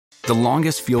The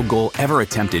longest field goal ever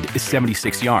attempted is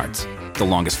 76 yards. The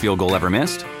longest field goal ever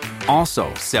missed?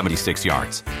 Also 76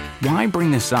 yards. Why bring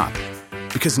this up?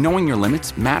 Because knowing your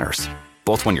limits matters,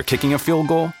 both when you're kicking a field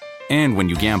goal and when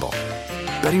you gamble.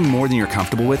 Betting more than you're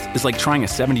comfortable with is like trying a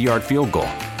 70-yard field goal.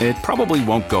 It probably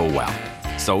won't go well.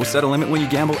 So set a limit when you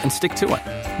gamble and stick to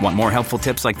it. Want more helpful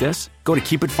tips like this? Go to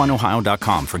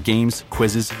keepitfunohio.com for games,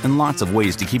 quizzes, and lots of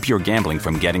ways to keep your gambling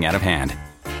from getting out of hand.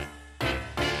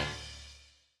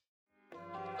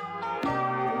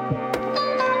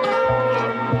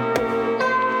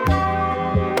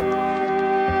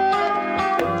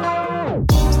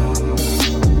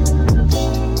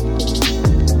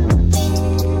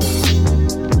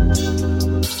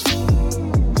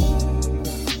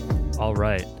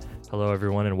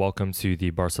 Welcome to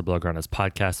the Barca Blaugranas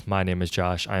podcast. My name is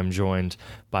Josh. I am joined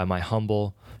by my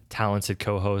humble, talented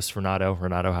co-host, Renato.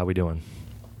 Renato, how we doing?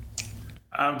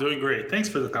 I'm doing great. Thanks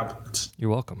for the compliments. You're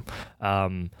welcome.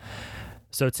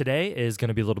 So today is going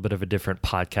to be a little bit of a different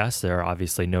podcast. There are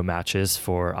obviously no matches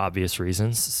for obvious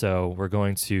reasons. So we're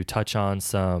going to touch on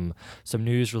some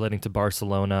news relating to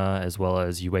Barcelona as well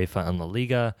as UEFA and La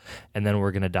Liga. And then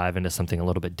we're going to dive into something a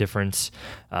little bit different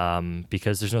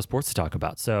because there's no sports to talk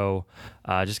about. So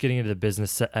just getting into the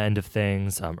business end of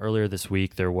things, earlier this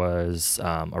week, there was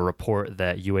a report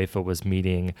that UEFA was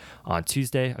meeting on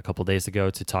Tuesday, a couple days ago,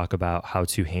 to talk about how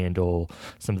to handle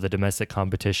some of the domestic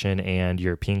competition and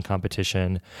European competition.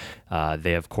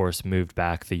 They, of course, moved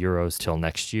back the Euros till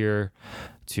next year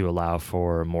to allow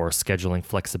for more scheduling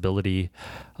flexibility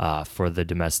for the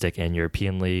domestic and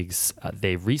European leagues.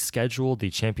 They rescheduled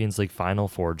the Champions League final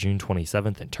for June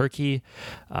 27th in Turkey.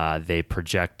 They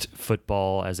project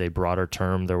football as a broader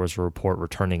term. There was a report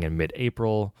returning in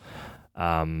mid-April.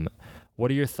 What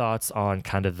are your thoughts on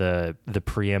kind of the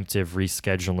preemptive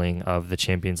rescheduling of the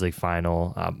Champions League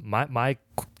final? My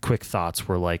quick thoughts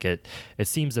were like it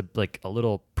seems like a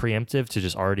little preemptive to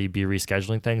just already be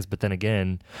rescheduling things, but then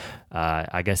again,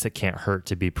 I guess it can't hurt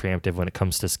to be preemptive when it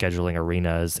comes to scheduling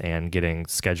arenas and getting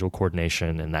schedule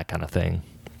coordination and that kind of thing.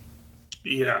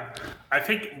 Yeah, I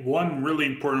think one really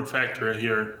important factor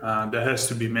here that has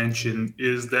to be mentioned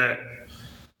is that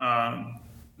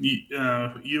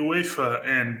UEFA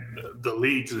and the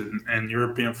leagues and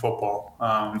European football,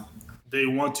 they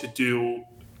want to do,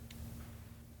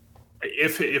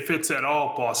 if it's at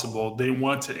all possible, they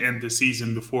want to end the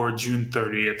season before June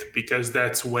 30th because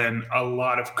that's when a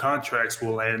lot of contracts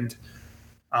will end.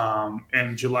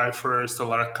 And July 1st, a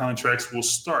lot of contracts will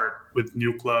start with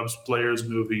new clubs, players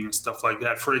moving and stuff like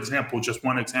that. For example, just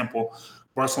one example,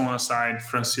 Barcelona signed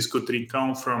Francisco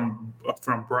Trincão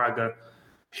from Braga.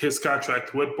 His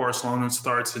contract with Barcelona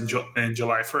starts in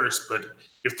July 1st, but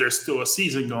if there's still a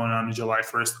season going on in July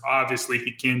 1st, obviously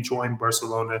he can't join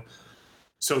Barcelona.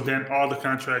 So then all the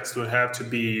contracts would have to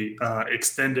be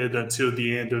extended until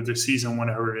the end of the season,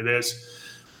 whenever it is.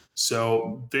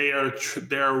 So they are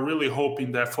really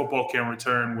hoping that football can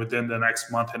return within the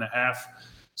next month and a half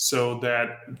so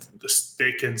that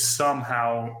they can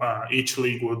somehow, each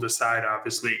league will decide,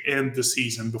 obviously, end the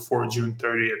season before June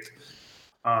 30th.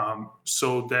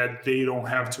 So that they don't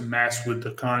have to mess with the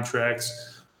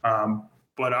contracts.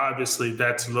 But obviously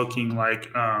that's looking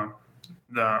like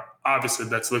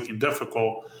that's looking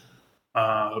difficult.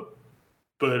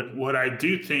 But what I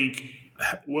do think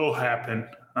will happen,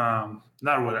 I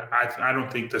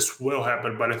don't think this will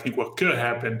happen, but I think what could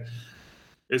happen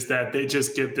is that they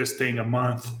just give this thing a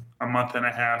month and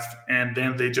a half, and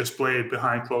then they just play it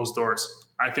behind closed doors.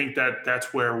 I think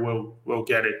that's where we'll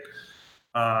get it.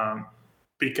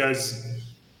 Because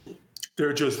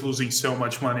they're just losing so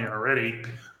much money already.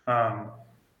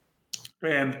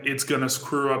 And it's going to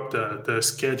screw up the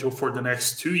schedule for the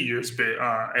next 2 years,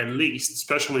 at least,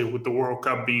 especially with the World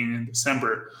Cup being in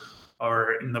December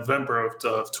or in November of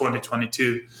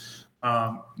 2022.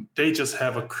 They just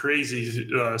have a crazy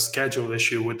schedule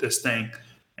issue with this thing.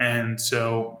 And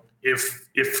so if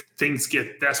things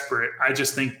get desperate, I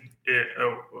just think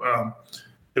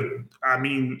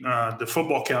the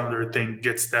football calendar thing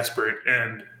gets desperate,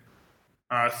 and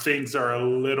things are a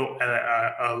little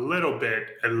bit,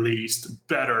 at least,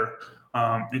 better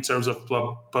in terms of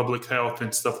public health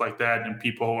and stuff like that, and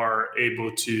people are able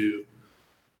to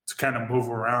kind of move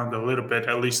around a little bit,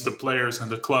 at least the players and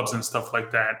the clubs and stuff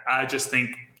like that. I just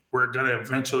think we're going to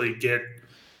eventually get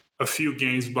a few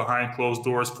games behind closed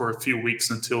doors for a few weeks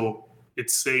until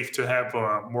it's safe to have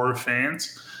more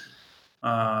fans.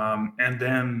 And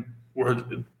then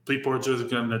people are just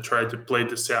going to try to play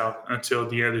this out until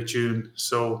the end of June,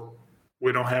 so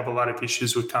we don't have a lot of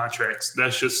issues with contracts.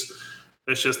 That's just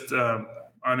an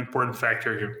important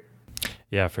factor here.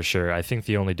 Yeah, for sure. I think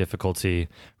the only difficulty,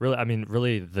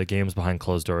 really, the games behind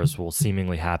closed doors will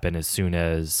seemingly happen as soon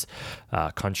as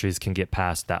countries can get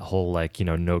past that whole,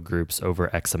 no groups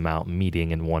over X amount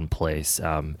meeting in one place.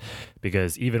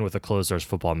 Because even with a closed doors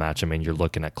football match, you're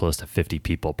looking at close to 50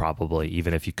 people probably,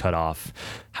 even if you cut off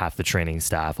half the training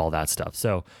staff, all that stuff.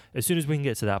 So as soon as we can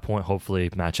get to that point, hopefully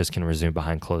matches can resume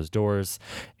behind closed doors.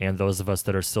 And those of us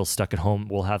that are still stuck at home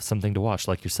will have something to watch,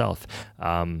 like yourself.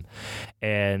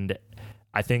 And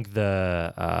I think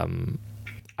I don't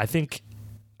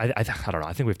know.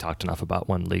 I think we've talked enough about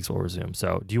when leagues will resume.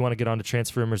 So do you want to get on to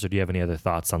transfer rumors, or do you have any other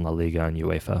thoughts on La Liga and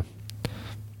UEFA?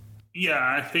 Yeah,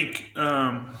 I think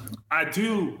I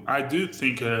do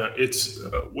think it's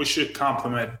we should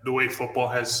compliment the way football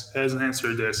has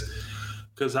answered this,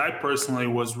 because I personally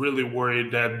was really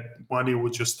worried that money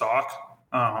would just talk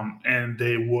and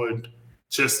they would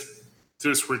just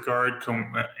disregard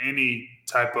any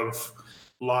type of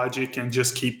logic and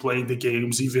just keep playing the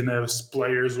games, even as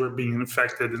players were being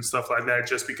affected and stuff like that,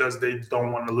 just because they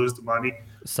don't want to lose the money.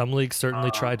 Some leagues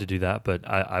certainly tried to do that, but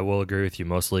I will agree with you.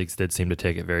 Most leagues did seem to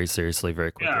take it very seriously,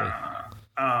 very quickly.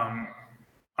 Yeah.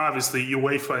 Obviously,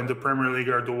 UEFA and the Premier League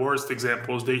are the worst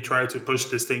examples. They tried to push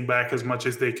this thing back as much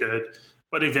as they could,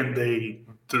 but even they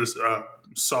just,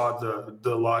 saw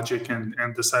the logic and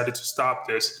decided to stop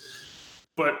this.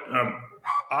 But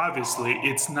obviously,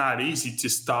 it's not easy to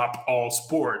stop all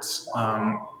sports.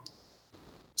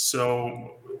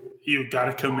 So you got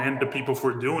to commend the people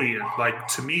for doing it. Like,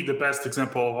 to me, the best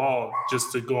example of all,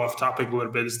 just to go off topic a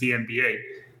little bit, is the NBA.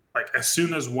 Like, as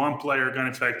soon as one player got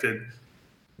infected,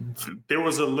 there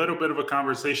was a little bit of a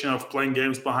conversation of playing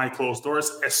games behind closed doors.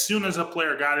 As soon as a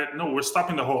player got it, no, we're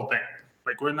stopping the whole thing.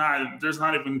 Like, there's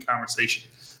not even a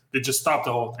conversation. They just stopped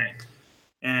the whole thing.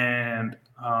 And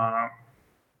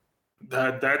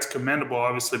that's commendable,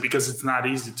 obviously, because it's not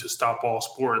easy to stop all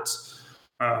sports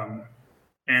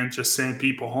and just send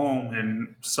people home.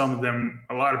 And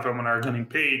a lot of them are getting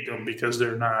paid because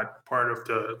they're not part of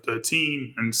the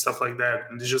team and stuff like that.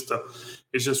 And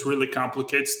it's just really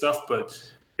complicated stuff, but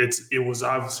it was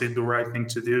obviously the right thing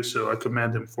to do. So I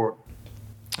commend them for it.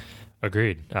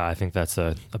 Agreed. I think that's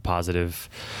a positive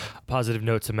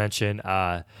note to mention.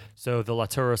 So the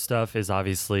Lautaro stuff is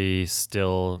obviously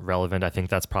still relevant. I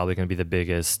think that's probably going to be the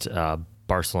biggest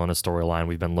Barcelona storyline.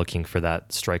 We've been looking for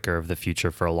that striker of the future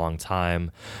for a long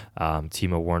time.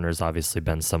 Timo Werner's obviously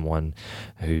been someone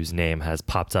whose name has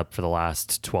popped up for the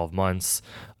last 12 months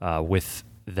with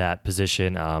that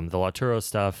position. The Lautaro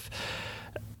stuff,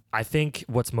 I think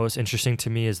what's most interesting to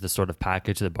me is the sort of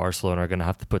package that Barcelona are going to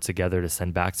have to put together to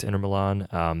send back to Inter Milan.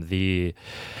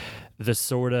 The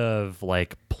sort of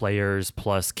like players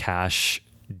plus cash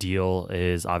deal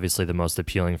is obviously the most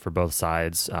appealing for both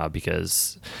sides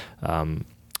because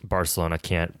Barcelona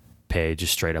can't pay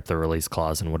just straight up the release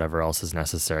clause and whatever else is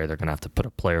necessary. They're going to have to put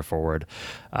a player forward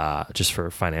just for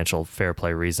financial fair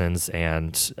play reasons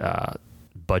and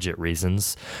budget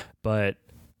reasons. But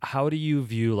how do you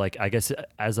view, like, I guess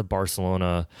as a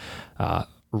Barcelona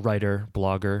writer,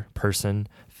 blogger, person,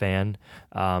 fan,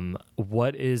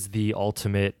 what is the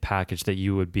ultimate package that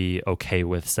you would be okay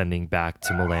with sending back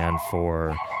to Milan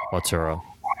for Lautaro?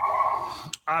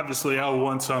 Obviously, I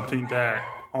want something that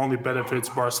only benefits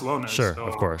Barcelona. Sure, so,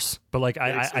 of course. But like,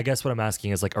 I guess what I'm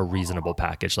asking is like a reasonable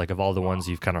package. Like, of all the ones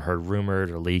you've kind of heard rumored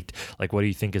or leaked, like, what do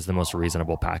you think is the most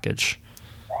reasonable package?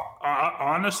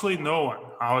 Honestly, no one.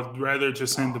 I would rather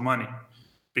just send the money,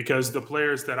 because the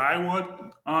players that I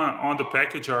want on the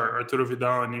package are Arturo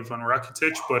Vidal and Ivan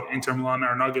Rakitic, but Inter Milan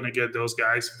are not going to get those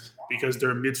guys because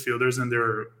they're midfielders and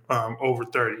they're over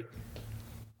 30.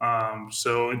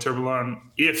 So Inter Milan,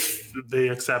 if they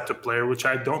accept a player, which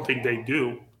I don't think they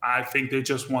do, I think they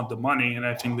just want the money, and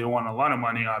I think they want a lot of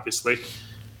money, obviously.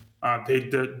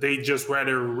 They just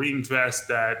rather reinvest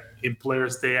that in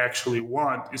players they actually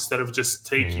want instead of just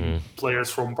taking players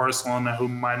from Barcelona who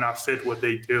might not fit what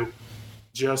they do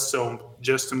just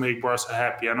to make Barca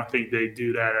happy. I don't think they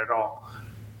do that at all.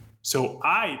 So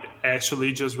I'd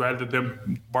actually just rather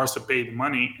them Barca pay the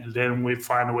money, and then we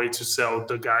find a way to sell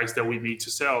the guys that we need to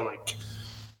sell, like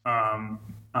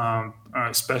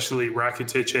especially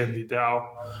Rakitic and Vidal.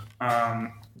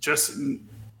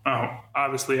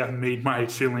 Obviously, I've made my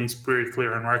feelings pretty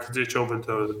clear on Rakitic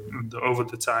over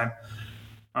the time,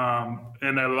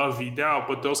 and I love Vidal,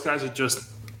 but those guys are just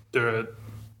they're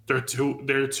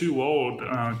too old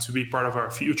to be part of our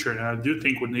future, and I do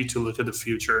think we need to look at the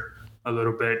future a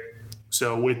little bit.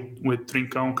 So with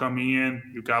Trincão coming in,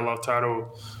 you got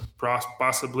Lautaro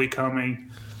possibly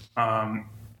coming.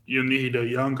 You need a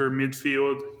younger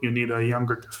midfield. You need a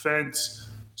younger defense.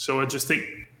 So I just think,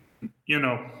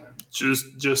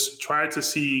 just try to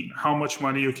see how much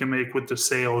money you can make with the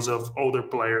sales of older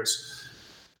players,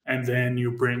 and then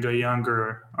you bring a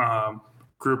younger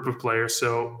group of players.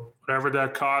 So whatever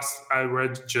that costs, I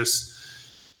would just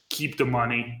keep the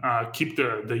money, keep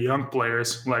the young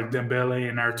players like Dembele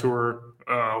and Arthur,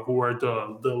 who are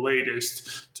the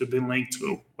latest to be linked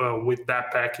to with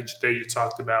that package that you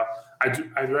talked about.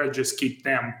 I'd rather just keep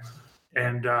them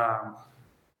and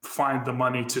find the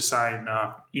money to sign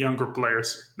younger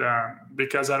players,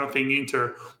 because I don't think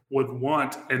Inter would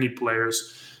want any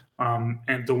players,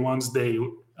 and the ones they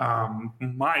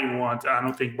might want, I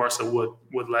don't think Barca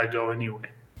would let go anyway.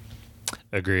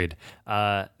 Agreed.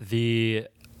 The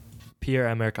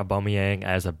Pierre-Emerick Aubameyang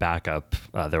as a backup,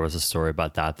 there was a story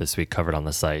about that this week covered on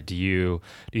the site. Do you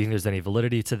think there's any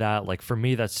validity to that? Like, for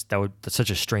me, that's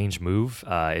such a strange move.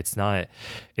 It's not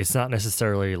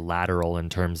necessarily lateral in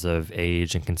terms of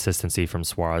age and consistency from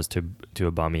Suarez to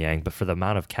Aubameyang, but for the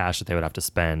amount of cash that they would have to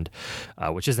spend,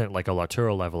 which isn't like a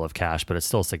Lautaro level of cash, but it's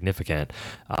still significant.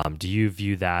 Do you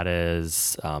view that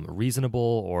as reasonable,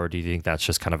 or do you think that's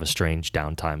just kind of a strange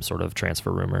downtime sort of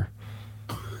transfer rumor?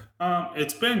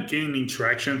 It's been gaining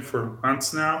traction for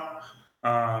months now,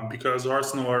 because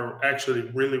Arsenal are actually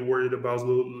really worried about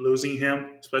losing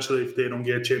him, especially if they don't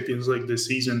get Champions League this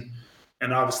season.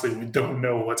 And obviously, we don't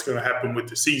know what's going to happen with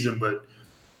the season, but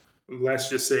let's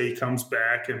just say he comes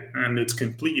back and it's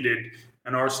completed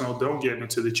and Arsenal don't get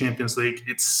into the Champions League,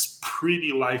 it's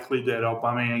pretty likely that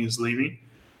Aubameyang is leaving.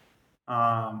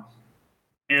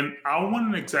 And I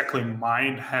wouldn't exactly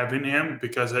mind having him,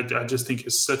 because I just think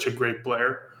he's such a great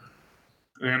player.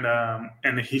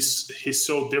 And he's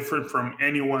so different from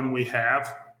anyone we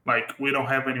have. Like, we don't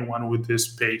have anyone with his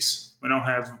pace. We don't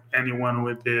have anyone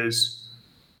with his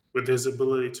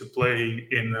ability to play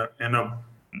in a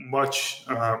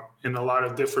lot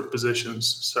of different positions.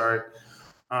 Sorry,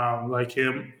 like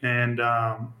him. And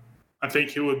I think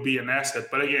he would be an asset.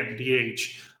 But again, the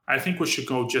age. I think we should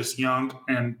go just young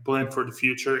and plan for the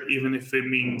future, even if it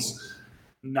means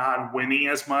not winning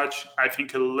as much. I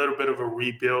think a little bit of a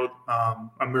rebuild,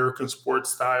 American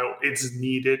sports style, it's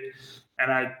needed,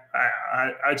 and I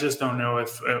just don't know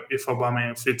if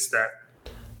Aubameyang fits that.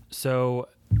 So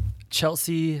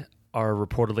Chelsea are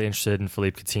reportedly interested in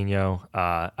Philippe Coutinho.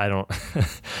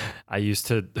 I used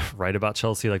to write about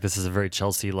Chelsea. Like, this is a very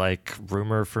Chelsea-like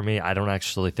rumor for me. I don't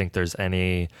actually think there's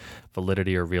any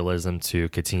validity or realism to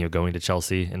Coutinho going to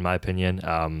Chelsea, in my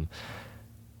opinion.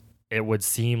 It would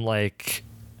seem like,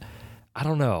 I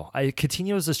don't know.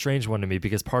 Coutinho is a strange one to me,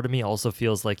 because part of me also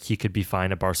feels like he could be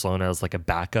fine at Barcelona as like a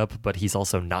backup, but he's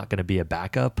also not going to be a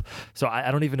backup. So I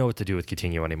don't even know what to do with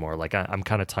Coutinho anymore. Like, I'm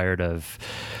kind of tired of.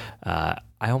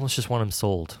 I almost just want him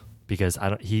sold, because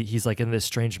he's like in this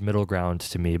strange middle ground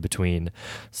to me between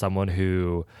someone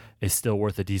who is still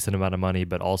worth a decent amount of money,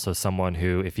 but also someone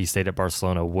who, if he stayed at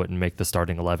Barcelona, wouldn't make the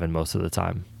starting 11 most of the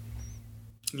time.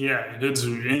 Yeah,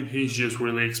 he's just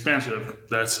really expensive.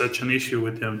 That's such an issue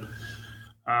with him.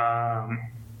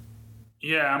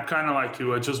 Yeah, I'm kind of like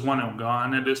you. I just want him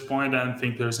gone at this point. I don't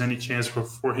think there's any chance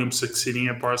for him succeeding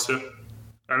at Barca.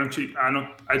 I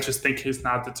just think he's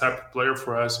not the type of player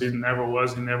for us. He never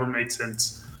was. He never made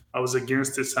sense. I was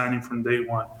against his signing from day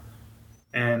one.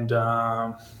 And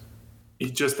he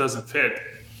just doesn't fit.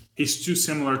 He's too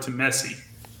similar to Messi.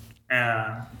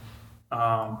 And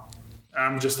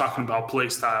I'm just talking about play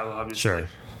style, obviously. Sure.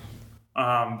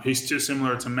 He's too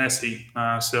similar to Messi.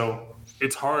 So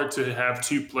it's hard to have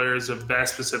two players of that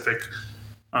specific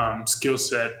skill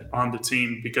set on the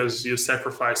team, because you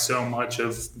sacrifice so much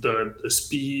of the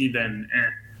speed and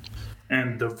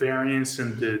the variance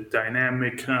and the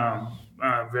dynamic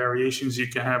variations you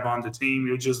can have on the team.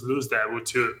 You just lose that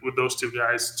with those two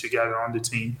guys together on the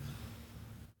team.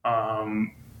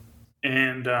 I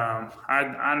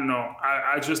don't know.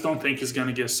 I just don't think he's going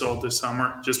to get sold this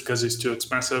summer, just because he's too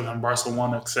expensive and Barca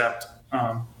won't accept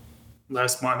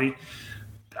less money.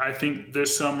 I think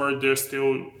this summer they're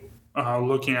still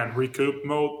looking at recoup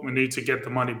mode. We need to get the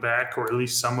money back, or at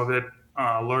least some of it,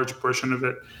 a large portion of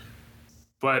it.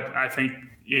 But I think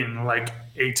in like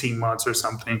 18 months or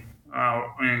something,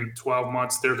 in 12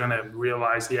 months, they're going to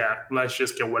realize, let's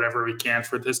just get whatever we can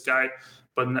for this guy.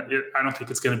 But I don't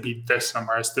think it's going to be this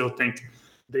summer. I still think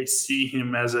they see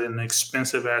him as an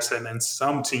expensive asset, and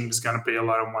some team is going to pay a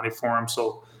lot of money for him.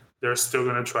 So they're still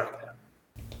going to try that.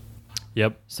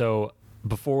 Yep. So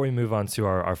before we move on to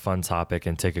our fun topic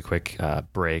and take a quick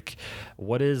break,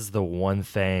 what is the one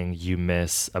thing you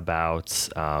miss about,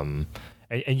 and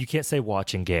you can't say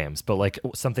watching games, but like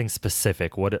something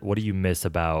specific, what do you miss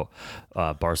about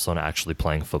Barcelona actually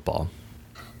playing football?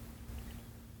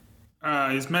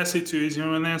 Is Messi too easy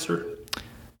of an answer?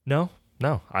 No,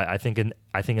 No, I think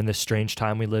in this strange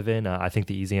time we live in, I think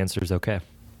the easy answer is okay.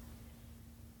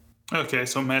 Okay,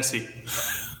 so Messi.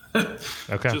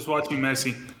 Okay. Just watching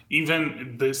Messi.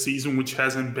 Even this season, which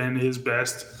hasn't been his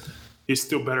best, he's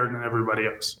still better than everybody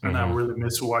else. And I really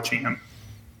miss watching him.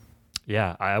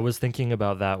 Yeah, I was thinking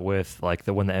about that with like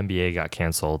when the NBA got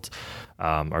canceled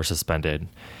or suspended.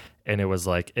 And it was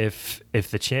like if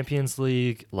the Champions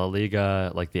League, La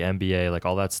Liga, like the NBA, like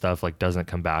all that stuff like doesn't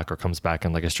come back or comes back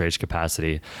in like a strange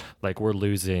capacity, like we're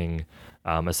losing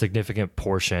a significant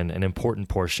portion, an important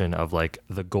portion of like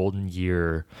the golden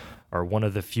year or one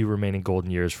of the few remaining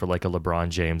golden years for like a LeBron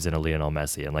James and a Lionel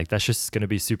Messi. And like that's just going to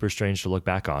be super strange to look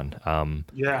back on.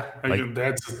 Yeah, like,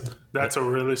 that's a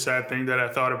really sad thing that I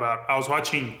thought about. I was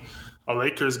watching a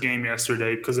Lakers game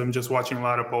yesterday because I'm just watching a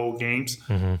lot of bowl games.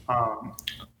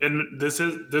 And this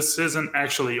isn't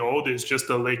actually old. It's just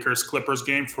the Lakers Clippers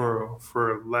game for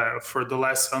the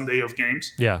last Sunday of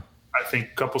games. Yeah, I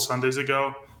think a couple Sundays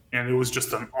ago, and it was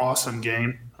just an awesome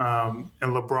game. And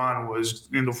LeBron was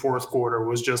in the fourth quarter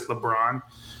was just LeBron.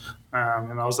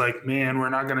 And I was like, man, we're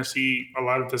not going to see a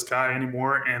lot of this guy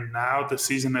anymore. And now the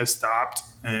season has stopped,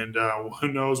 and who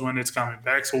knows when it's coming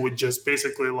back. So we just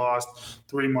basically lost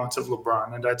 3 months of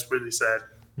LeBron, and that's really sad.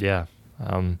 Yeah.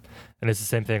 And it's the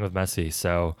same thing with Messi.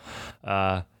 So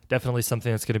definitely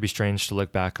something that's going to be strange to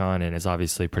look back on and is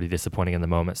obviously pretty disappointing in the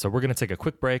moment. So we're going to take a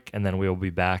quick break, and then we will be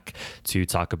back to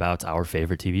talk about our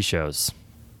favorite TV shows.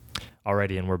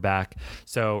 Alrighty, and we're back.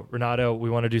 So Renato,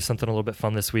 we want to do something a little bit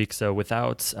fun this week. So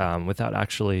without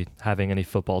actually having any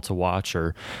football to watch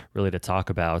or really to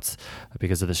talk about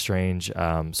because of the strange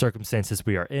circumstances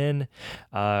we are in,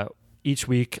 each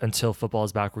week until football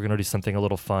is back, we're going to do something a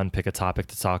little fun, pick a topic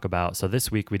to talk about. So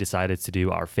this week we decided to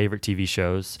do our favorite TV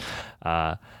shows.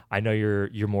 I know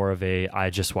you're more of a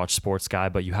I just watch sports guy,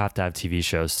 but you have to have TV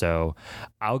shows. So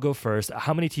I'll go first.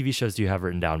 How many TV shows do you have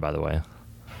written down, by the way?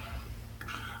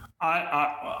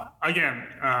 I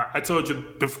told you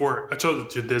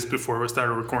this before we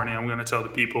started recording. I'm going to tell the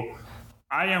people,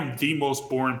 I am the most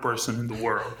boring person in the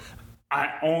world.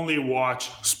 I only watch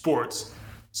sports.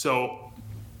 So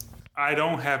I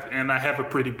have a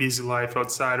pretty busy life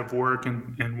outside of work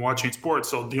and watching sports.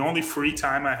 So the only free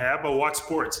time I have, I watch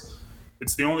sports.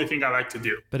 It's the only thing I like to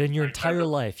do. But in your entire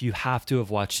life, you have to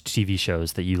have watched TV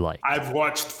shows that you like. I've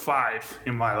watched 5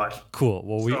 in my life. Cool.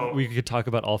 Well, we could talk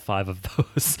about all 5 of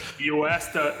those. You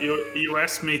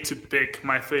asked me to pick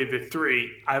my favorite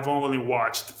 3. I've only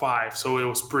watched 5, so it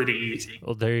was pretty easy.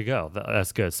 Well, there you go.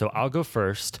 That's good. So I'll go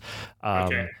first.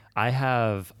 Okay.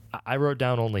 I wrote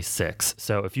down only 6.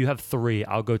 So if you have 3,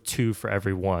 I'll go 2 for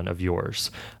every one of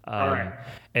yours. All right.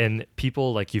 And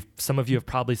people some of you have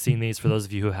probably seen these. For those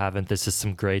of you who haven't, this is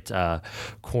some great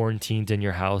quarantined in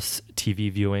your house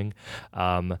TV viewing.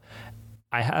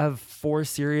 I have 4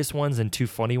 serious ones and 2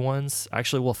 funny ones.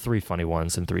 Actually, 3 funny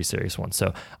ones and 3 serious ones.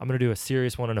 So I'm going to do a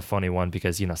serious one and a funny one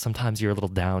because, sometimes you're a little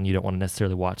down. You don't want to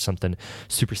necessarily watch something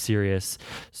super serious.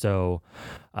 So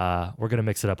we're going to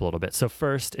mix it up a little bit. So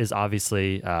first is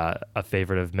obviously a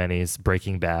favorite of many's,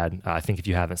 Breaking Bad. I think if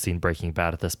you haven't seen Breaking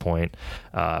Bad at this point.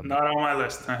 Not on my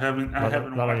list. I haven't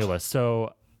watched. Not on your list.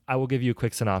 So I will give you a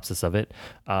quick synopsis of it.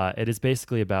 It is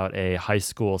basically about a high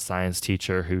school science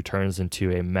teacher who turns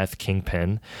into a meth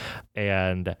kingpin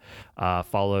and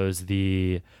follows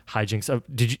the hijinks of...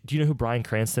 Do you know who Bryan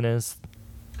Cranston is?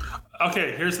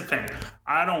 Okay, here's the thing.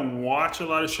 I don't watch a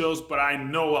lot of shows, but I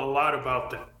know a lot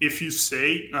about them. If you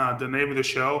say the name of the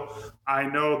show, I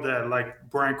know that like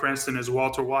Bryan Cranston is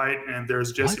Walter White and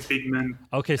there's Jesse Pinkman.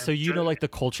 Okay, so you know like the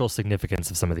cultural significance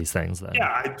of some of these things then. Yeah,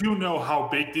 I do know how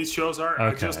big these shows are.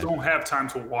 Okay. I just don't have time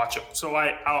to watch them. So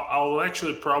I'll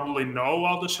actually probably know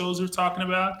all the shows you're talking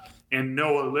about and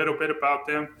know a little bit about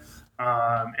them.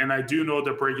 And I do know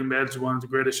that Breaking Bad is one of the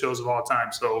greatest shows of all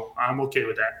time. So I'm okay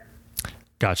with that.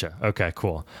 Gotcha. Okay,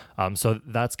 cool. So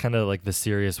that's kind of like the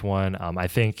serious one. I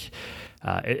think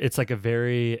it's like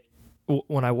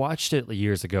when I watched it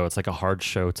years ago, it's like a hard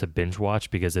show to binge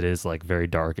watch because it is like very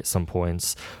dark at some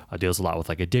points. Deals a lot with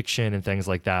like addiction and things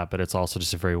like that, but it's also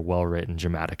just a very well-written,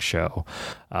 dramatic show.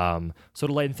 So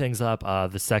to lighten things up,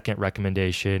 the second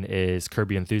recommendation is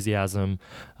Curb Your Enthusiasm.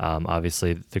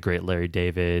 Obviously, the great Larry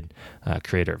David,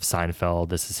 creator of Seinfeld.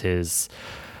 This is his...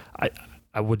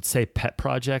 I would say pet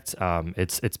project.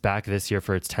 It's back this year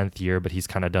for its 10th year, but he's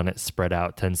kind of done it spread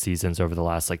out 10 seasons over the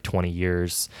last like 20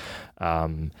 years.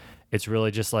 It's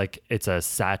really just like, it's a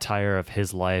satire of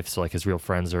his life. So like his real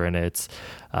friends are in it.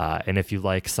 And if you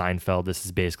like Seinfeld, this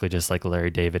is basically just like Larry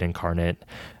David incarnate.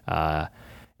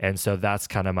 And so that's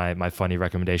kind of my funny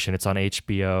recommendation. It's on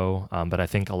HBO, but I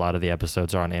think a lot of the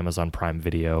episodes are on Amazon Prime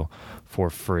Video for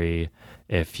free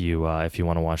if you want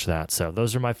to watch that. So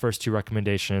those are my first two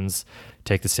recommendations.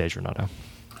 Take the stage, Renato.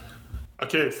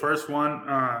 Okay, first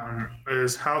one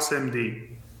is House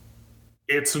MD.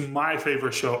 It's my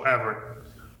favorite show ever.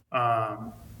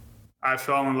 I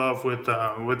fell in love with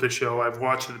the show. I've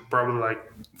watched it probably like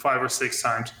 5 or 6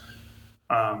 times,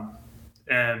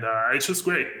 and it's just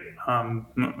great.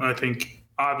 I think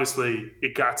obviously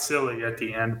it got silly at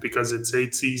the end because it's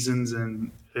 8 seasons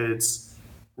and it's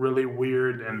really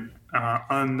weird and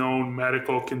unknown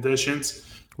medical conditions.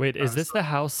 Wait, is this the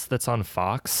house that's on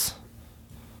Fox?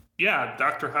 Yeah,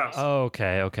 Dr. House. Oh,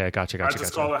 okay. Gotcha. I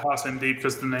just call it House MD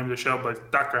because the name of the show,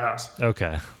 but Dr. House.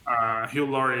 Okay. Hugh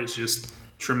Laurie is just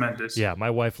tremendous. Yeah, my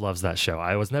wife loves that show.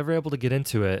 I was never able to get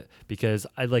into it because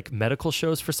I like medical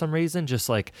shows for some reason, just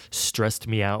like stressed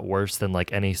me out worse than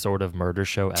like any sort of murder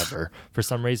show ever. For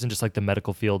some reason, just like the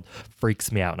medical field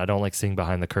freaks me out, and I don't like seeing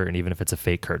behind the curtain, even if it's a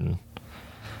fake curtain.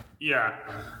 Yeah.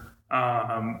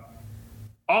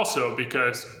 Also,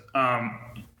 because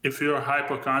if you're a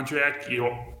hypochondriac,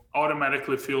 you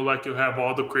automatically feel like you have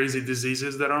all the crazy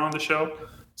diseases that are on the show.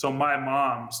 So my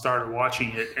mom started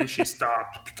watching it and she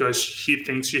stopped because she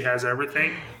thinks she has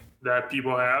everything that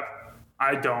people have.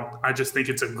 I don't. I just think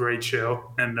it's a great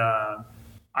show. And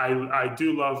I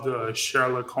do love the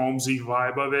Sherlock Holmesy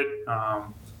vibe of it. I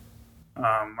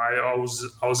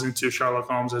was into Sherlock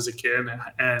Holmes as a kid,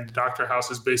 and Dr. House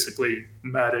is basically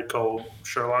medical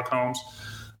Sherlock Holmes.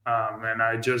 And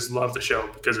I just love the show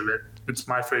because of it. It's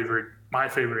my favorite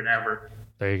ever.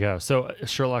 There you go. So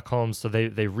Sherlock Holmes, so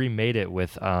they remade it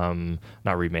with,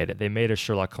 not remade it, they made a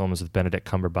Sherlock Holmes with Benedict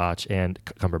Cumberbatch and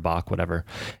Cumberbatch, whatever.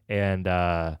 And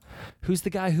who's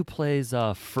the guy who plays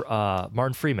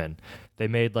Martin Freeman? They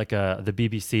made like the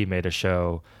BBC made a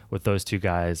show with those two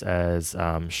guys as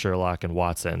Sherlock and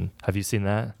Watson. Have you seen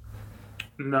that?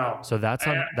 No. So that's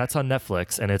on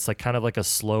Netflix, and it's like kind of like a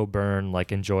slow burn,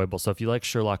 like enjoyable. So if you like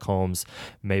Sherlock Holmes,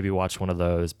 maybe watch one of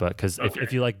those. But because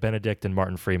if you like Benedict and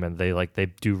Martin Freeman, they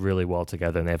do really well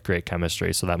together, and they have great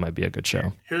chemistry. So that might be a good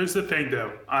show. Here's the thing,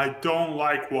 though. I don't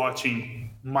like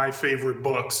watching my favorite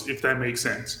books, if that makes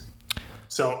sense.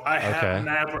 So I have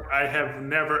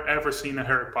never ever seen a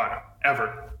Harry Potter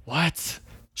ever. What?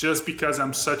 Just because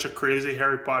I'm such a crazy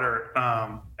Harry Potter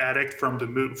addict from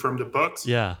the books.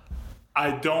 Yeah.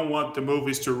 I don't want the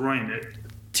movies to ruin it.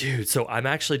 Dude, so I'm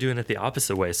actually doing it the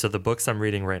opposite way. So the books I'm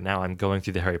reading right now, I'm going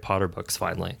through the Harry Potter books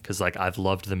finally, because like I've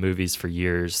loved the movies for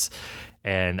years,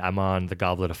 and I'm on the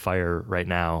Goblet of Fire right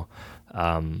now,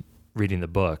 reading the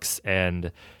books,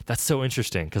 and that's so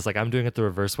interesting because like I'm doing it the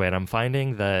reverse way, and I'm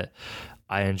finding that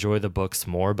I enjoy the books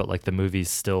more, but like the movies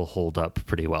still hold up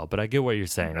pretty well. But I get what you're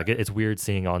saying. Like it's weird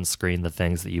seeing on screen the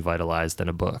things that you vitalized in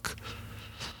a book.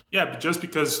 Yeah, but just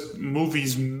because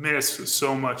movies miss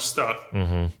so much stuff.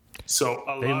 Mm-hmm. So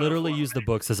they literally use the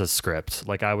books as a script.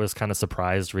 Like I was kind of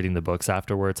surprised reading the books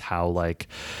afterwards how like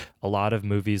a lot of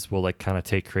movies will like kind of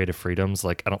take creative freedoms.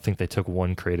 Like I don't think they took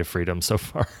one creative freedom so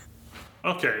far.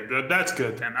 Okay, that's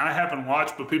good then. I haven't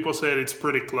watched, but people said it's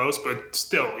pretty close. But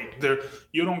still,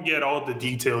 you don't get all the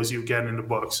details you get in the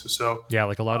books. So yeah,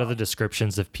 like a lot of the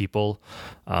descriptions of people,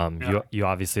 you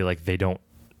obviously like they don't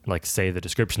like say the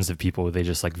descriptions of people, they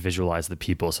just like visualize the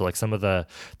people. So like some of the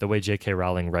way J.K.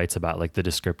 Rowling writes about like the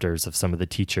descriptors of some of the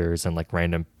teachers and like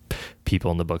random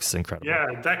people in the books is incredible. Yeah,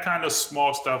 that kind of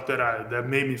small stuff that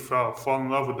made me fall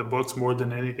in love with the books more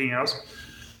than anything else.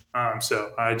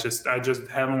 So I just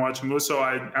haven't watched a movie. So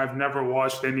I've never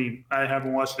watched any. I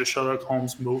haven't watched the Sherlock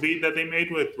Holmes movie that they made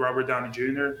with Robert Downey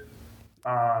Jr.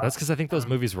 That's because I think those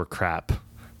movies were crap.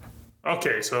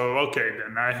 Okay,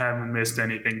 then I haven't missed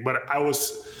anything. But I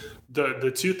was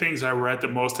the two things I read the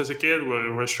most as a kid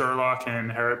were Sherlock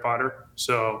and Harry Potter.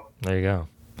 So there you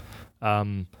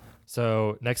go.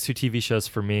 So next two TV shows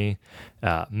for me,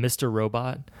 Mr.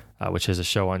 Robot, which is a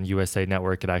show on USA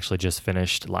Network. It actually just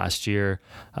finished last year.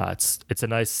 It's a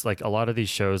nice, like a lot of these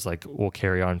shows like will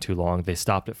carry on too long. They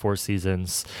stopped at 4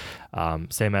 seasons.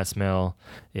 Sam Esmail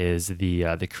is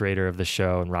the creator of the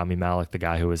show, and Rami Malek, the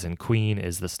guy who was in Queen,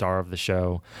 is the star of the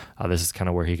show. This is kind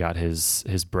of where he got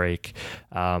his break.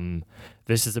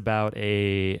 This is about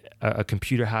a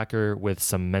computer hacker with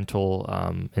some mental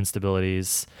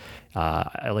instabilities.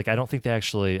 I don't think they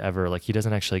actually ever, like, he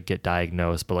doesn't actually get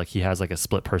diagnosed, but like he has like a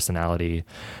split personality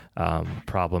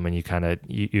problem, and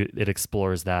it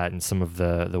explores that and some of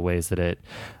the ways that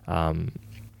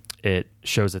it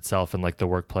shows itself in like the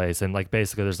workplace, and like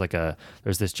basically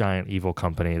there's this giant evil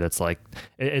company that's like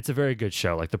it's a very good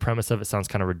show. Like the premise of it sounds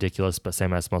kind of ridiculous, but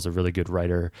Sam Esmail's a really good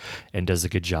writer and does a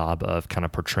good job of kind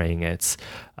of portraying it.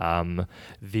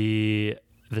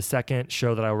 The second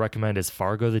show that I would recommend is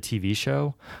Fargo, the TV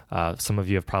show. Some of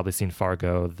you have probably seen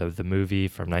Fargo, the movie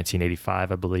from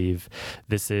 1985, I believe.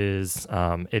 This is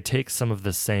it takes some of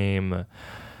the same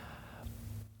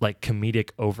like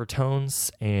comedic overtones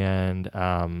and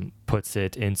puts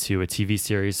it into a TV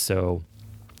series. So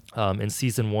in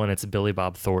season 1, it's Billy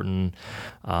Bob Thornton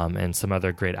and some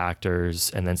other great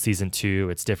actors. And then season 2,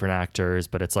 it's different actors,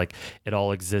 but it's like it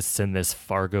all exists in this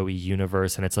Fargo-y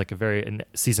universe. And it's like in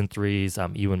season 3's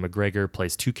Ewan McGregor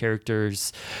plays 2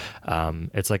 characters.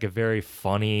 It's like a very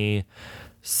funny,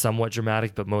 somewhat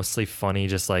dramatic, but mostly funny,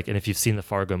 just like, and if you've seen the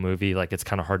Fargo movie, like it's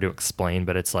kind of hard to explain,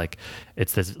 but it's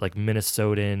this like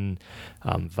Minnesotan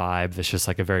vibe that's just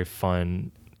like a very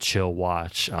fun, chill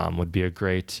watch. Would be a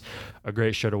great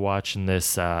show to watch in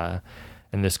this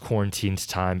quarantined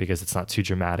time, because it's not too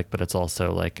dramatic, but it's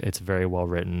also like it's very well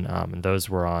written. And those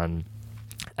were on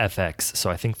FX,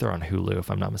 so I think they're on Hulu if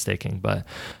I'm not mistaken. But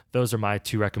those are my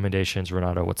 2 recommendations.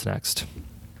 Renato, what's next?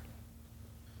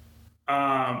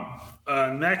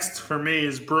 Next for me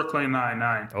is Brooklyn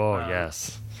Nine-Nine. Oh,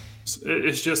 yes.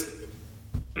 It's just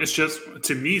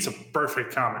to me, it's a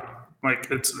perfect comedy.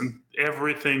 Like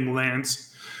everything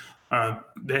lands.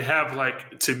 They have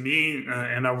like, to me,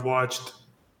 and I've watched,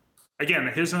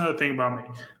 again, here's another thing about me.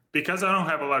 Because I don't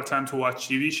have a lot of time to watch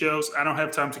TV shows, I don't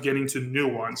have time to get into new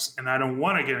ones. And I don't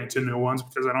want to get into new ones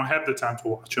because I don't have the time to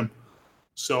watch them.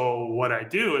 So what I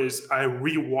do is I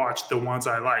rewatch the ones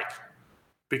I like,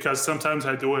 because sometimes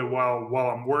I do it while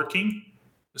I'm working.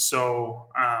 So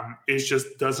it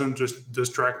just doesn't just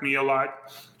distract me a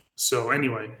lot. So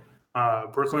anyway,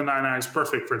 Brooklyn Nine-Nine is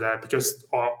perfect for that, because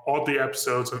all the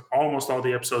episodes, almost all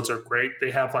the episodes are great.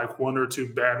 They have like 1 or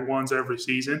 2 bad ones every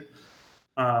season.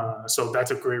 So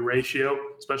that's a great ratio,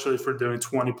 especially if we're doing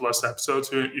 20 plus episodes.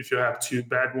 If you have 2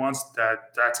 bad ones,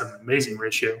 that's an amazing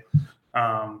ratio.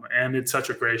 And it's such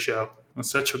a great show. It's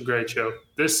such a great show.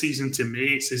 This season, to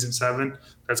me, season 7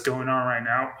 that's going on right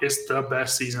now, is the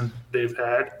best season they've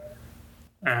had.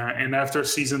 And after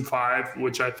season 5,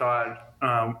 which I thought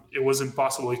it was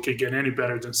impossible it could get any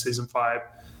better than season 5,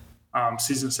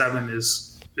 season 7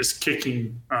 is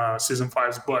kicking season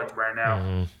 5's butt right now.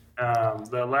 Mm-hmm.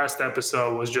 The last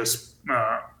episode was just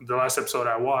the last episode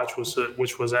I watched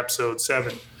which was episode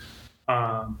 7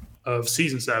 of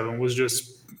season 7, was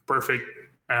just perfect.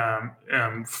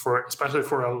 Especially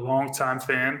for a long-time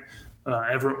fan,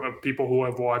 people who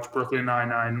have watched Brooklyn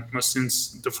Nine-Nine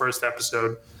since the first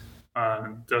episode,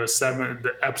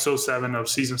 the episode 7 of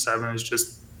season 7 is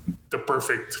just the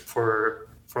perfect for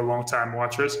long-time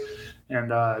watchers,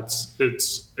 and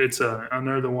it's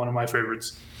another one of my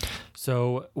favorites.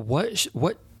 So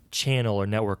what channel or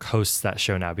network hosts that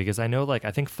show now? Because I know, like,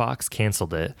 I think Fox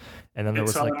canceled it, and then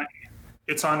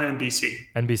it's on NBC.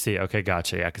 NBC. Okay,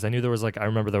 gotcha. Yeah, because I knew there was I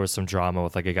remember there was some drama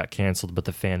with it got canceled, but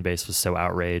the fan base was so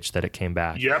outraged that it came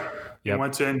back. Yep. It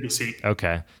went to NBC.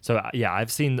 Okay. So yeah,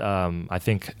 I've seen I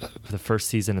think the first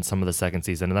season and some of the second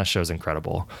season, and that show's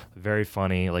incredible. Very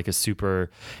funny, like a super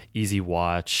easy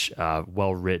watch,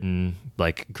 well written,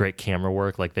 like great camera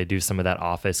work. Like they do some of that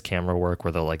Office camera work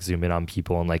where they'll like zoom in on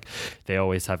people, and like they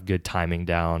always have good timing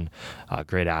down.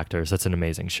 Great actors. That's an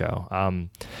amazing show.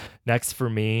 Next for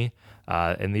me.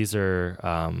 And these are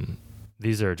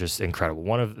just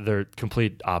incredible. They're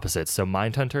complete opposites. So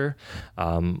Mindhunter,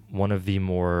 one of the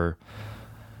more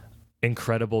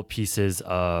incredible pieces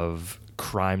of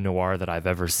crime noir that I've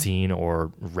ever seen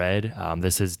or read.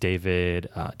 This is David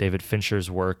Fincher's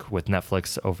work with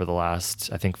Netflix over the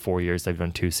last, I think, 4 years. They've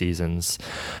done 2 seasons.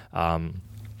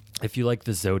 If you like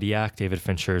The Zodiac, David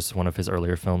Fincher's one of his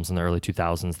earlier films in the early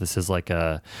 2000s. This is like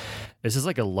a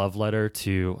love letter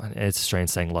to. It's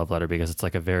strange saying love letter because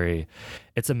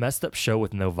it's a messed up show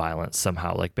with no violence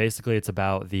somehow. Like basically, it's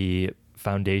about the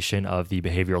foundation of the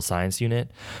behavioral science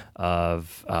unit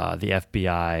of the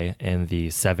FBI in the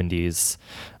 70s,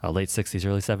 late 60s,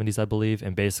 early 70s, I believe,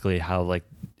 and basically how like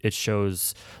it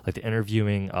shows like the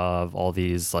interviewing of all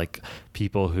these like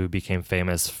people who became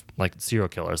famous, like serial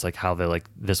killers, like how they like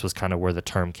this was kind of where the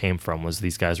term came from, was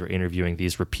these guys were interviewing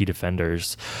these repeat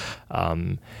offenders,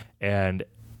 and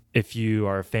if you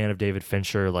are a fan of David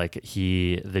Fincher, like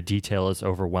the detail is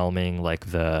overwhelming. Like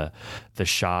the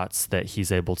shots that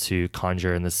he's able to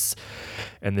conjure in this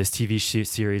TV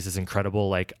series is incredible.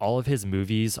 Like all of his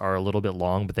movies are a little bit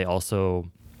long, but they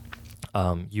also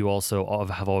You also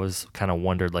have always kind of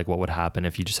wondered like what would happen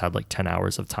if you just had like 10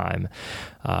 hours of time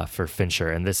for Fincher,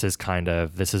 and this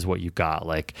is what you got.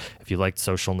 Like if you liked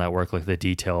Social Network, like the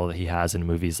detail that he has in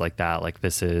movies like that, like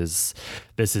this is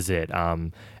it.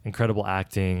 Incredible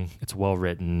acting, it's well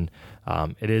written.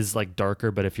 It is like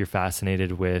darker, but if you're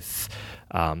fascinated with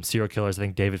serial killers, I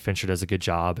think David Fincher does a good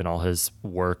job in all his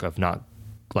work of not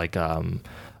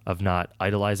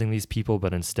idolizing these people,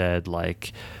 but instead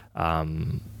like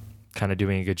kind of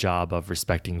doing a good job of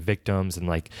respecting victims and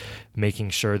like making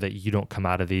sure that you don't come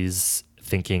out of these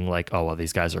thinking like, oh, well,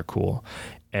 these guys are cool.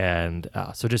 And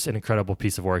so just an incredible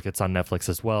piece of work. It's on Netflix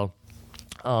as well.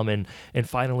 And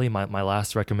finally, my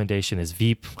last recommendation is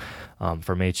Veep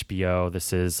from HBO.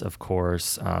 This is, of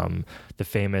course, the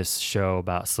famous show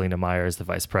about Selena Myers, the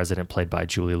vice president, played by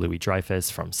Julia Louis-Dreyfus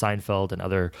from Seinfeld and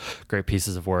other great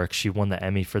pieces of work. She won the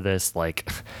Emmy for this,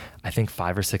 like, I think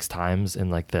 5 or 6 times in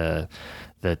like the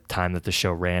time that the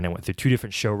show ran. It went through 2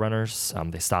 different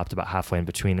showrunners. They stopped about halfway in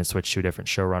between and switched to a different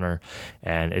showrunner.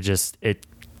 And it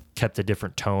kept a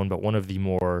different tone, but one of the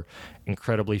more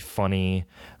incredibly funny,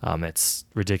 it's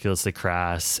ridiculously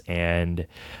crass, and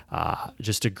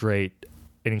just an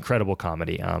incredible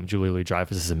comedy. Julia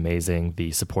Louis-Dreyfus is amazing.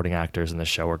 The supporting actors in the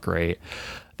show are great.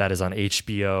 That is on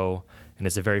HBO, and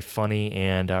it's a very funny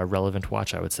and relevant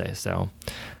watch, I would say. So,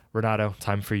 Renato,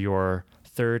 time for your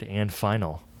third and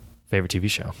final favorite TV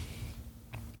show.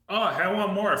 Oh, I had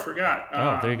one more. I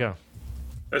forgot. There you go.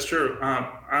 That's true.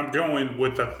 I'm going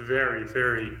with a very,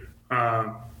 very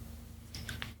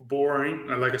boring.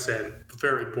 Like I said,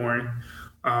 very boring.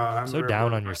 So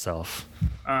down on yourself.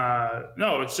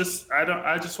 No, it's just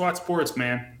I just watch sports,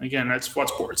 man. Again, I just watch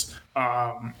sports.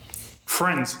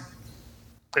 Friends.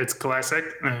 It's classic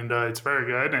and it's very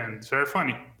good and it's very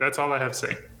funny. That's all I have to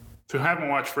say. If you haven't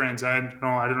watched Friends, I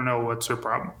don't know what's your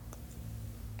problem.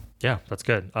 Yeah, that's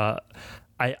good.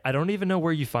 I don't even know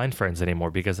where you find Friends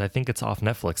anymore because I think it's off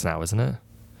Netflix now, isn't it?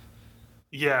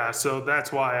 Yeah, so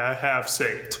that's why I have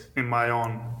saved in my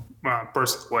own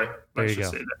personal way. There you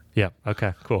go. Yeah,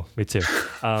 okay, cool. Me too.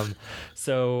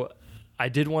 So I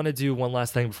did want to do one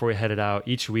last thing before we headed out.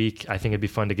 Each week, I think it'd be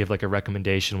fun to give like a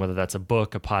recommendation, whether that's a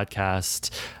book, a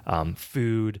podcast,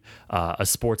 food, a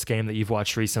sports game that you've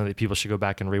watched recently that people should go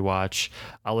back and rewatch.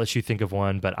 I'll let you think of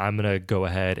one, but I'm going to go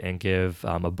ahead and give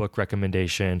a book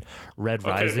recommendation, Red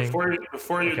Rising.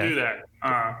 Before you do that,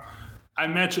 I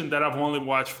mentioned that I've only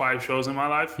watched 5 shows in my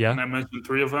life, and I mentioned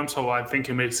 3 of them, so I think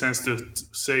it makes sense to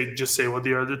say what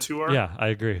the other 2 are. Yeah, I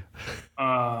agree.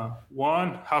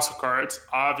 1, House of Cards.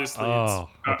 Obviously,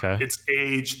 it's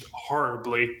aged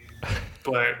horribly,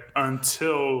 but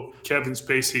until Kevin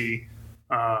Spacey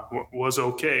was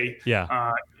okay,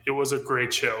 it was a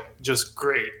great show. Just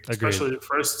great. Agreed. Especially the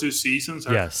first 2 seasons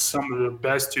are some of the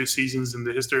best 2 seasons in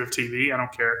the history of TV. I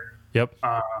don't care. Yep.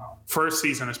 First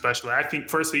season especially. I think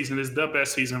first season is the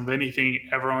best season of anything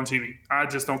ever on TV. I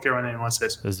just don't care what anyone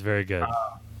says. It was very good.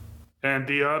 And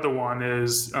the other one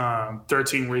is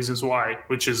 13 Reasons Why,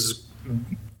 which is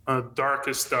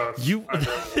darkest stuff I've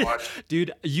ever watched.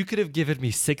 Dude, you could have given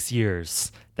me 6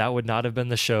 years. That would not have been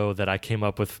the show that I came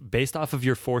up with based off of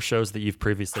your 4 shows that you've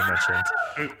previously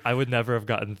mentioned. I would never have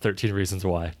gotten 13 Reasons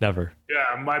Why. Never.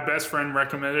 Yeah, my best friend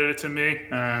recommended it to me,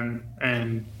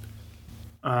 and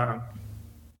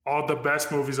all the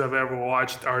best movies I've ever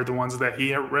watched are the ones that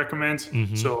he recommends.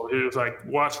 Mm-hmm. So it was like,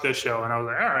 watch this show. And I was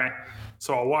like, all right.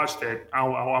 So I watched it. I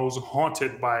was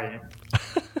haunted by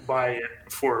it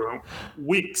for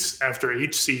weeks after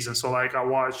each season. So like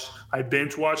I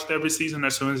binge watched every season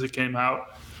as soon as it came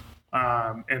out.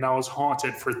 And I was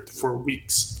haunted for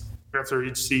weeks after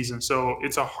each season. So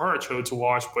it's a hard show to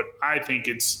watch, but I think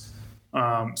it's,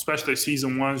 especially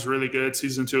season 1 is really good.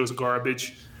 Season 2 is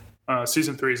garbage.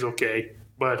 Season 3 is okay,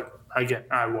 but again,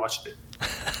 I watched it.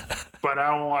 But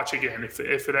I won't watch again. If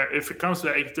it comes to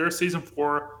that, if there's season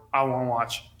 4, I won't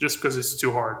watch just because it's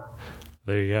too hard.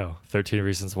 There you go. 13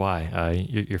 Reasons Why,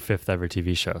 your 5th ever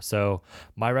TV show. So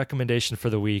my recommendation for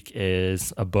the week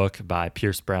is a book by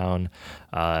Pierce Brown.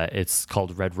 It's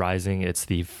called Red Rising. It's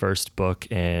the first book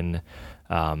in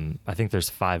I think there's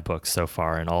 5 books so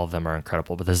far, and all of them are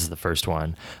incredible, but this is the first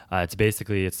one. It's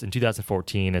in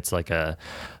 2014. It's like a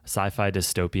sci-fi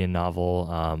dystopian novel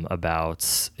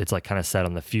it's like kind of set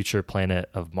on the future planet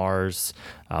of Mars,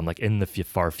 like in the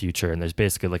far future, and there's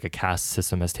basically like a caste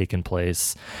system has taken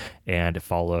place, and it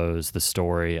follows the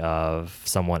story of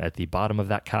someone at the bottom of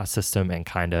that caste system and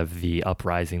kind of the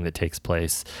uprising that takes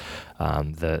place.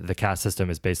 The caste system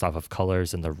is based off of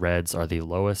colors, and the reds are the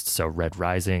lowest, so Red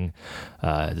Rising.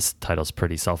 This title's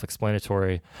pretty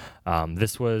self-explanatory.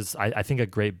 This was, I think, a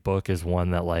great book is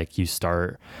one that like you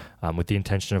start with the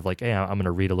intention of like, hey, I'm going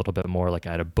to read a little bit more. Like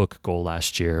I had a book goal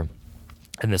last year,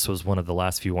 and this was one of the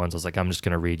last few ones. I was like, I'm just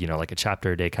going to read, like a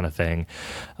chapter a day kind of thing.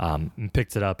 And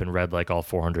picked it up and read like all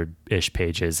 400-ish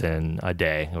pages in a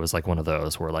day. It was like one of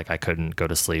those where like I couldn't go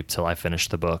to sleep till I finished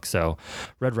the book. So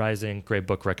Red Rising, great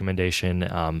book recommendation.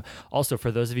 Also, for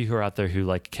those of you who are out there who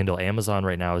like Kindle, Amazon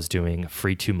right now is doing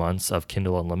free 2 months of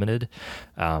Kindle Unlimited.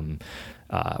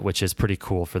 Which is pretty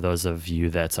cool for those of you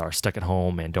that are stuck at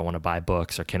home and don't want to buy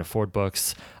books or can't afford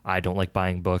books. I don't like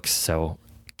buying books, so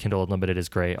Kindle Unlimited is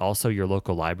great. Also, your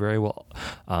local library will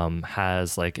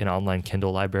has like an online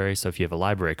Kindle library. So if you have a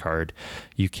library card,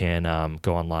 you can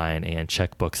go online and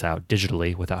check books out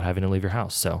digitally without having to leave your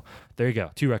house. So there you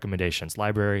go. 2 recommendations,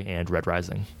 library and Red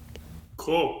Rising.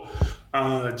 Cool.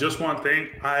 Just one thing.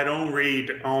 I don't read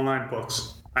online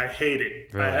books. I hate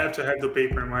it. Really? I have to have the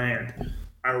paper in my hand.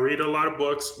 I read a lot of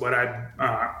books, but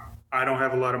I don't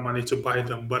have a lot of money to buy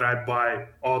them, but I buy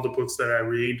all the books that I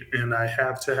read, and I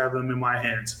have to have them in my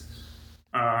hands.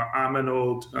 I'm an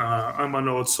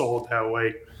old soul that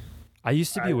way. I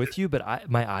used to be with you, but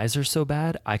my eyes are so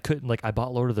bad. I couldn't, like, I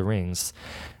bought Lord of the Rings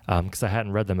because I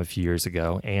hadn't read them a few years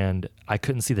ago, and I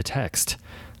couldn't see the text,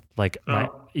 like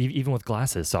even with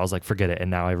glasses. So I was like, forget it.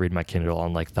 And now I read my Kindle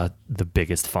on like the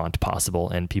biggest font possible,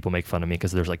 and people make fun of me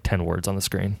because there's like 10 words on the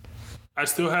screen. I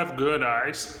still have good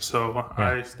eyes, so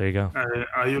yeah, there you go.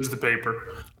 I use the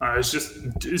paper. It's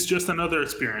just another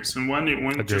experience, and when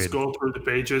you just go through the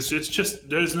pages, it's just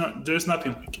there's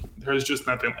nothing like it. There's just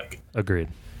nothing like it. Agreed.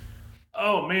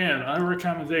 Oh man, a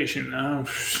recommendation.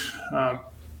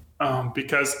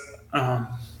 Because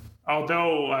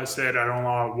although I said I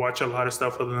don't watch a lot of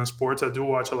stuff other than sports, I do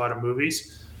watch a lot of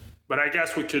movies. But I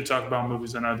guess we could talk about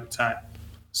movies another time.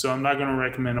 So I'm not going to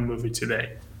recommend a movie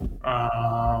today.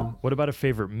 What about a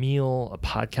favorite meal, a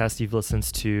podcast you've listened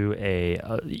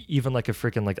to, even like a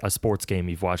freaking like a sports game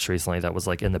you've watched recently that was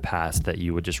like in the past that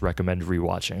you would just recommend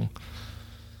rewatching?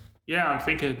 Yeah, I'm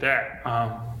thinking of that.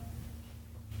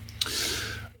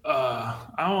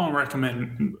 I won't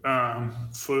recommend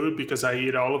food because I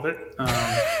eat all of it,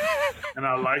 and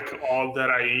I like all that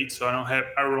I eat, so I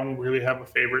don't really have a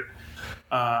favorite.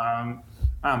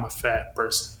 I'm a fat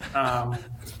person.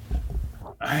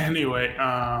 Anyway,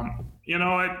 you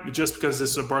know what? Just because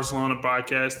this is a Barcelona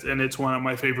podcast and it's one of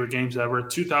my favorite games ever,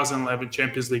 2011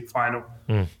 Champions League final,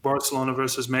 Barcelona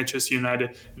versus Manchester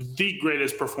United, the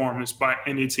greatest performance by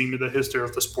any team in the history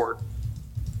of the sport.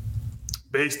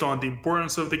 Based on the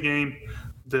importance of the game,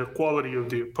 the quality of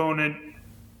the opponent,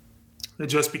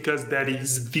 just because that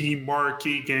is the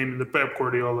marquee game in the Pep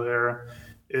Guardiola era,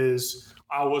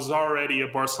 I was already a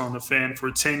Barcelona fan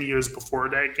for 10 years before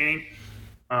that game,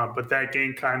 but that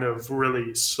game kind of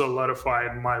really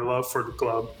solidified my love for the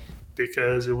club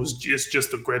because it's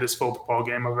just the greatest football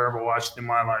game I've ever watched in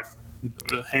my life,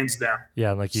 hands down.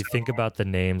 Yeah, like you think about the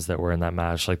names that were in that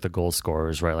match, like the goal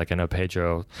scorers, right? Like I know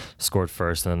Pedro scored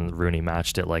first and then Rooney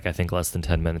matched it like I think less than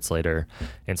 10 minutes later.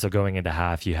 And so going into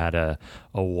half, you had a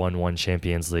 1-1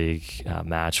 Champions League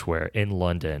match where in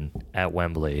London at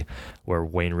Wembley where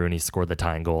Wayne Rooney scored the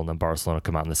tying goal and then Barcelona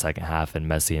come out in the second half and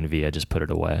Messi and Villa just put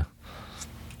it away.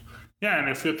 Yeah, and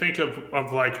if you think of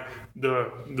like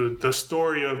the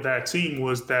story of that team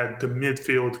was that the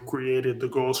midfield created the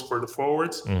goals for the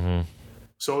forwards. Mm-hmm.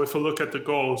 So if you look at the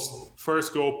goals,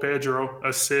 first goal Pedro,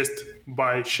 assist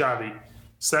by Xavi.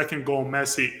 Second goal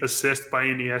Messi, assist by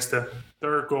Iniesta.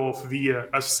 Third goal Villa,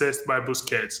 assist by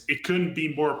Busquets. It couldn't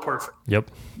be more perfect.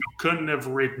 Yep. You couldn't have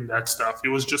written that stuff. It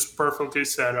was just perfectly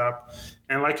set up.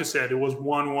 And like you said, it was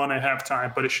 1-1 at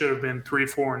halftime, but it should have been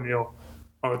 3-4-0.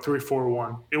 Or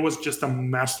 3-4-1. It was just a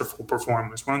masterful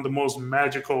performance. One of the most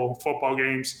magical football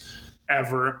games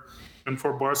ever. And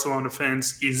for Barcelona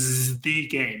fans, is the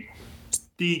game. It's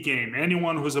the game.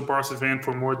 Anyone who's a Barca fan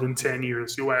for more than 10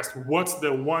 years, you ask, what's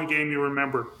the one game you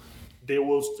remember?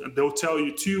 They'll tell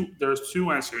you there's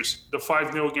 2 answers. The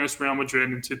 5-0 against Real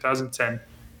Madrid in 2010.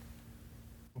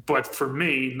 But for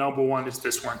me, number 1 is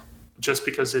this one. Just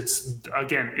because it's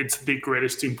the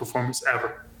greatest team performance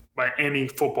ever by any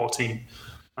football team.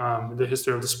 In the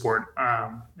history of the sport.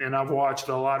 And I've watched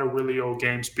a lot of really old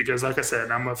games because, like I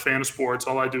said, I'm a fan of sports.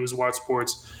 All I do is watch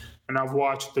sports. And I've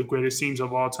watched the greatest teams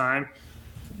of all time.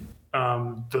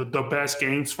 The best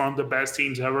games from the best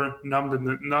teams ever.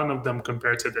 None of them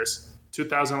compare to this.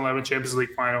 2011 Champions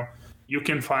League final. You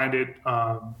can find it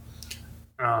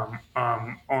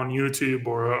on YouTube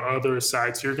or other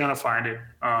sites, you're gonna find it,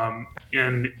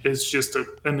 and it's just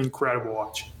an incredible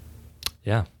watch.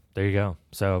 Yeah, there you go.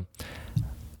 So,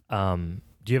 do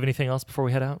you have anything else before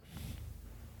we head out?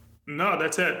 No,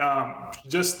 that's it.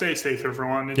 Just stay safe,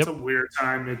 everyone. It's a weird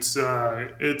time. It's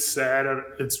sad.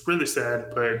 It's really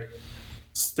sad, but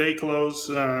stay close.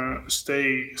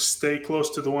 Stay close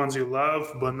to the ones you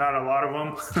love, but not a lot of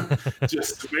them.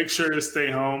 Just make sure to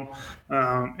stay home.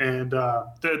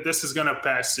 This is gonna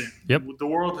pass soon. Yep. The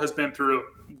world has been through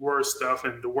worse stuff,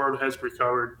 and the world has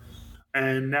recovered.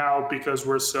 And now, because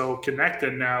we're so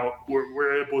connected now,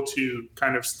 we're able to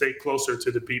kind of stay closer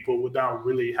to the people without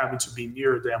really having to be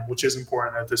near them, which is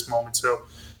important at this moment. So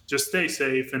just stay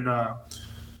safe and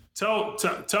tell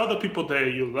the people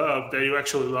that you love that you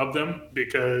actually love them,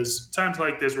 because times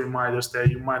like this remind us that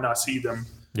you might not see them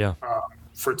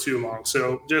for too long.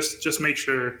 So just make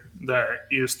sure that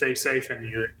you stay safe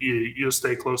and you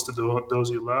stay close to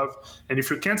those you love. And if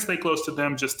you can't stay close to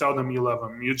them, just tell them you love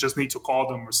them. You just need to call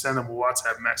them or send them a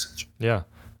WhatsApp message. Yeah.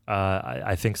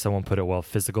 I think someone put it well.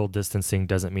 Physical distancing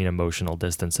doesn't mean emotional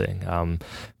distancing.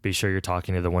 Be sure you're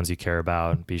talking to the ones you care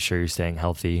about. Be sure you're staying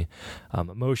healthy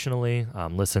emotionally.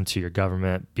 Listen to your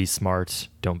government. Be smart.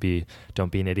 Don't be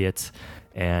an idiot.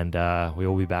 And we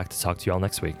will be back to talk to you all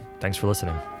next week. Thanks for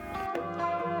listening.